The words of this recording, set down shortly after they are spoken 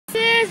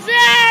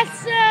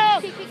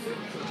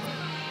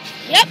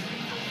Yep.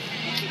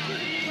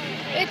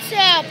 It's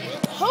a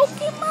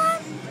Pokemon.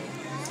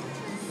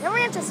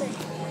 Very interesting.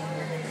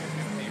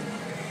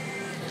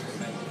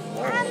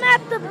 I'm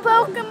at the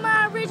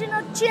Pokemon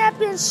Regional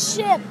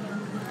Championship.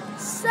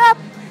 Sup?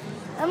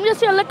 I'm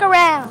just gonna look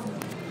around.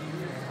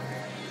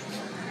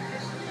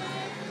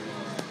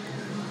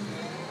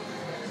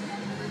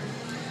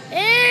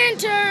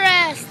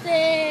 Interesting.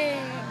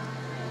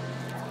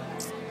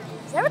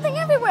 There's everything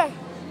everywhere.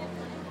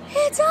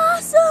 It's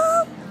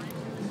awesome.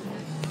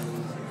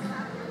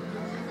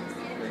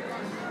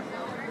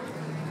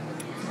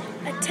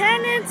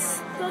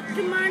 Attendance,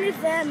 Pokemon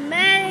event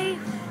may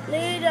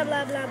lead blah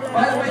blah blah blah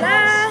blah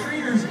blah.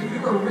 Screeners, if you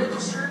are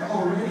registered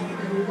already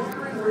and you're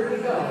wondering where to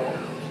go,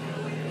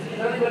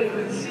 everybody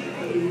can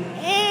see.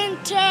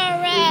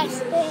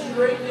 Interesting.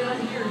 Right down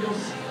here, you'll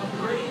see a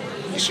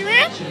great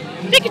Shrimp,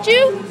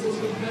 Pikachu,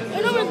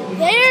 and over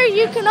there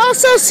you can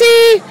also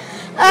see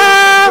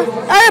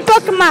other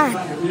Pokemon.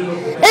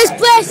 This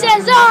place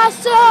is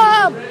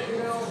awesome.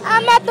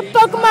 I'm at the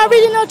Pokemon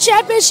Regional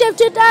Championship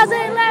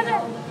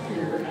 2011.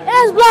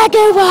 It's black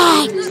and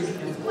white.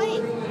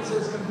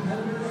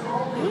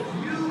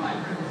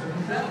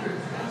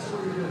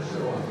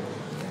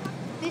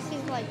 This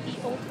is like the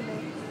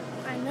ultimate.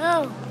 I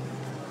know.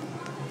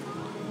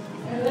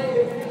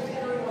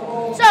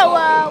 So,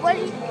 what do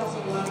you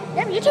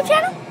have a YouTube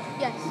channel?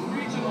 Yes.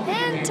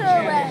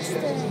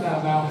 Interesting.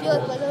 Do you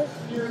like Legos?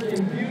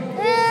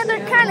 And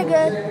they're kind of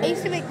good. I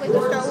used to make Lego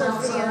Star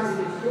Wars videos.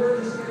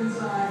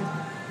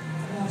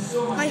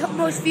 My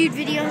most viewed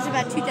video is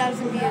about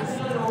 2,000 views.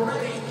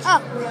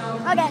 Oh,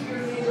 okay.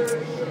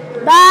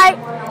 Bye.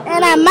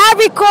 And I might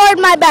record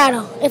my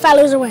battle if I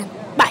lose or win.